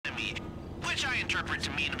interpret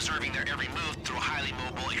to mean observing their every move through a highly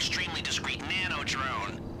mobile, extremely discreet nano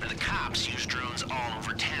drone. Now, the cops use drones all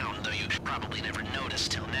over town, though you probably never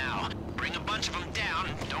noticed till now. Bring a bunch of them down,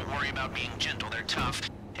 don't worry about being gentle, they're tough,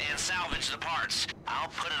 and salvage the parts. I'll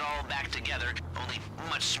put it all back together, only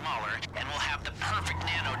much smaller, and we'll have the perfect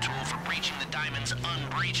nano tool for breaching the diamond's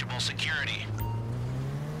unbreachable security.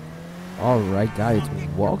 Alright guys,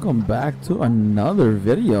 welcome back to another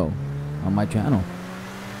video on my channel.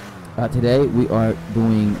 Today we are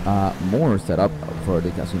doing more setup for the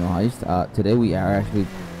casino heist. Today we are actually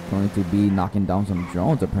going to be knocking down some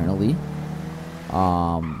drones apparently.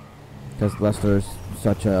 Because Lester's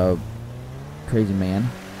such a crazy man.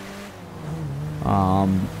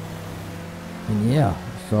 And yeah,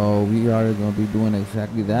 so we are going to be doing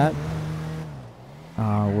exactly that.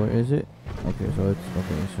 Where is it? Okay, so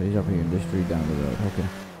he's up here in this street down the road. Okay.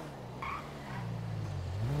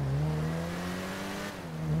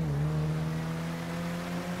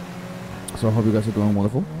 So I hope you guys are doing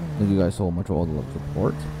wonderful. Thank you guys so much for all the love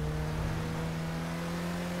support.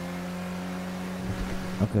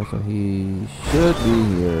 Okay, so he should be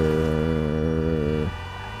here.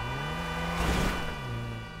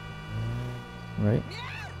 Right?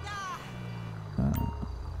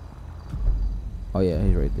 Oh yeah,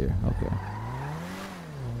 he's right there. Okay.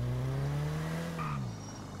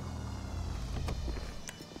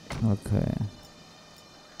 Okay.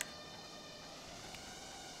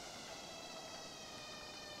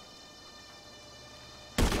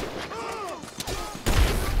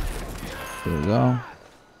 There we go.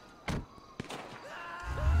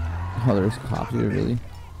 Oh, there's cops here, really?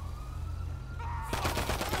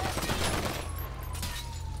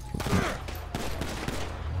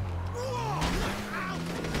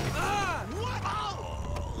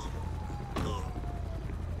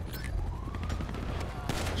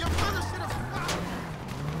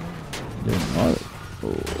 Oh,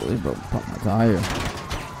 they broke pop my tire.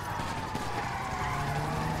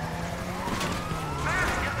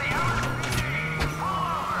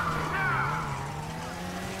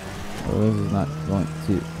 Oh, this is not going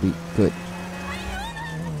to be good.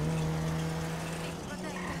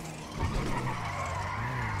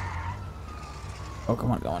 Oh,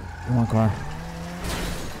 come on, go on. Come on, car.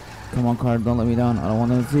 Come on, car. Don't let me down. I don't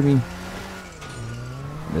want them to see me.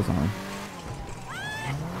 This on.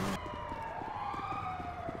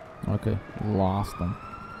 Okay, lost them.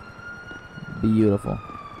 Beautiful.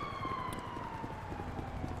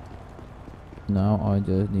 Now I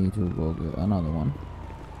just need to go get another one.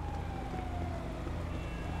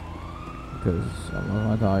 Because I lost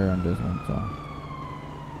my tire on this one, so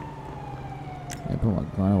I put my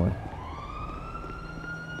gun away.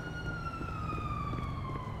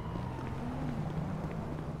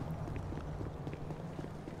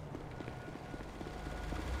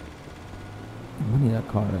 We need that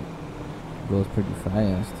car that goes pretty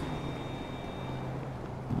fast.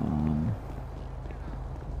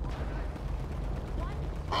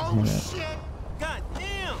 Oh shit! God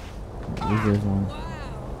damn! Where's this one?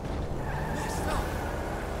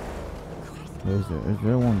 Is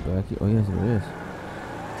there one back here? Oh yes, there is.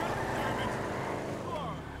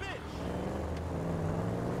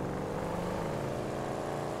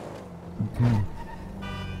 Okay.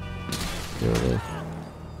 There it is.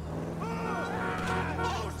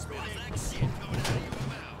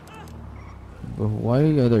 But why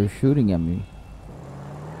are they shooting at me?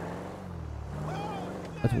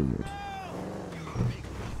 That's weird.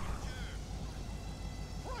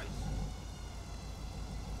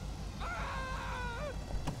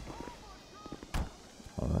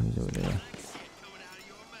 Oh, he's over there.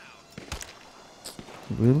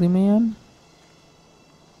 Really, man?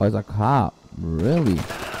 Oh, it's a cop. Really?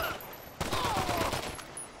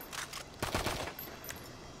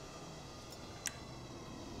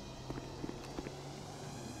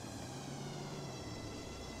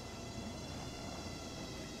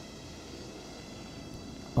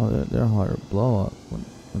 Oh, they're hard to blow up when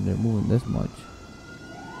they're moving this much.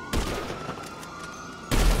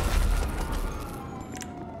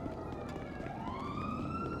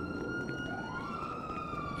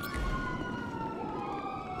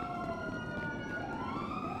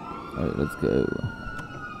 Alright, let's go.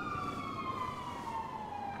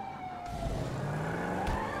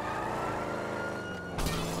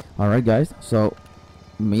 Alright guys, so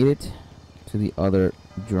made it to the other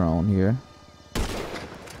drone here.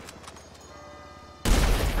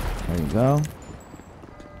 There you go.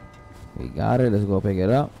 We got it. Let's go pick it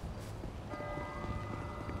up.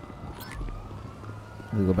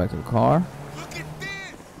 Let's go back to the car. Look at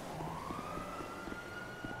this!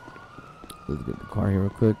 Let's get the car here real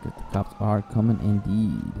quick. The cops are coming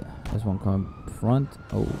indeed. This one coming front.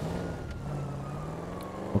 Oh.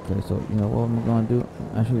 Okay, so you know what I'm gonna do?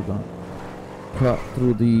 I'm actually gonna cut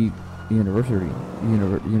through the university.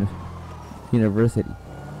 University.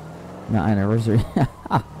 Not anniversary.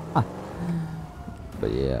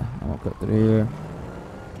 But yeah, I'm gonna cut through here.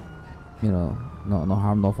 You know, no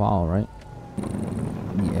harm, no foul, right?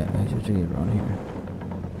 Yeah, I should get around here.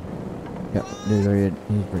 Yep, he's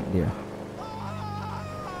right there.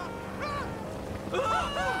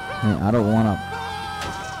 Hey, I don't wanna.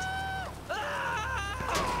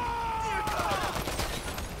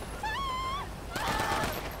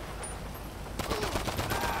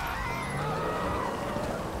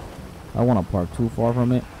 I want to park too far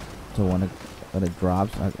from it, so when it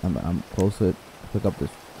drops, I'm close to it. Pick up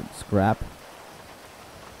this scrap.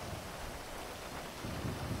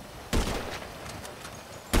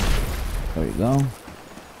 There you go.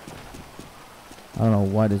 I don't know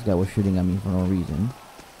why this guy was shooting at me for no reason.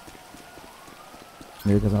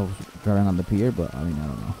 Maybe because I was driving on the pier, but I mean, I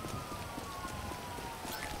don't know.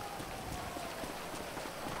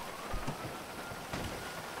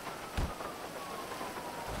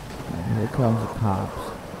 And here comes the cops.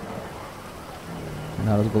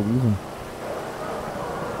 Now let's go lose him.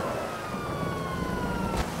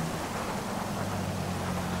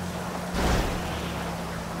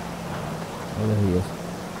 Oh, there he is.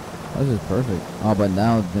 This is perfect. Oh, but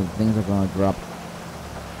now the things are going to drop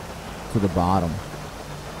to the bottom.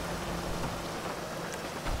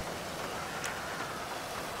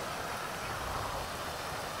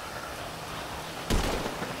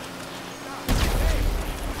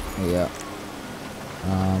 Yeah.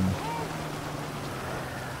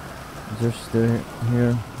 Is there still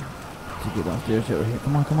here? To get downstairs over here.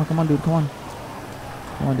 Come on, come on, come on, dude, come on.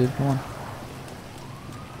 Come on, dude, come on.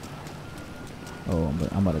 Oh,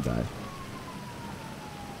 I'm about to die.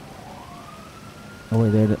 Oh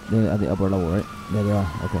wait, they're at the upper level, right? There they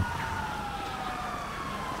are. Okay.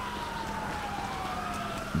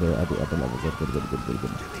 They're at the upper level. Good.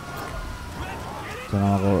 So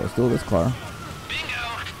now I'll go steal this car. Bingo!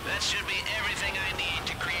 That should be everything I need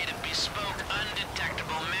to create a bespoke,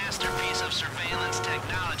 undetectable masterpiece of surveillance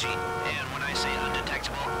technology. And when I say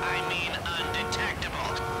undetectable, I mean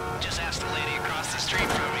undetectable. Just ask the lady across the street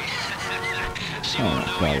from me. She won't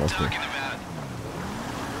know what you're talking about.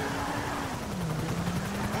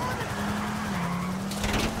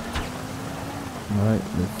 Alright,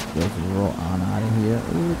 let's roll on out of here.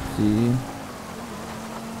 Oopsie.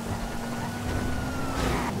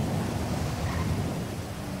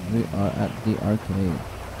 We are at the arcade.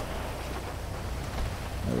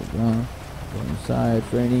 There we go. Go inside,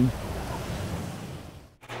 training.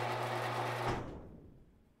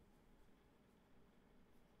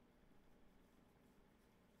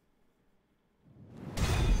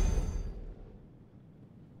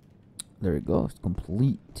 There we go. It's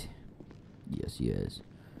complete. Yes.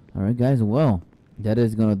 Alright, guys. Well, that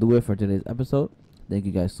is going to do it for today's episode. Thank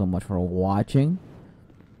you guys so much for watching.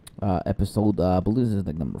 Episode, I believe this is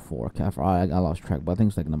like number 4. I lost track, but I think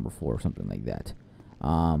it's like number 4 or something like that.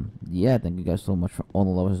 Yeah, thank you guys so much for all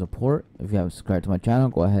the love and support. If you haven't subscribed to my channel,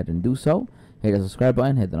 go ahead and do so. Hit the subscribe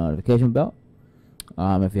button, hit the notification bell.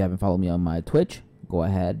 If you haven't followed me on my Twitch, go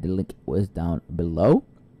ahead. The link is down below.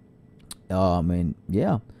 And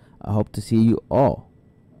yeah, I hope to see you all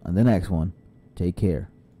on the next one. Take care.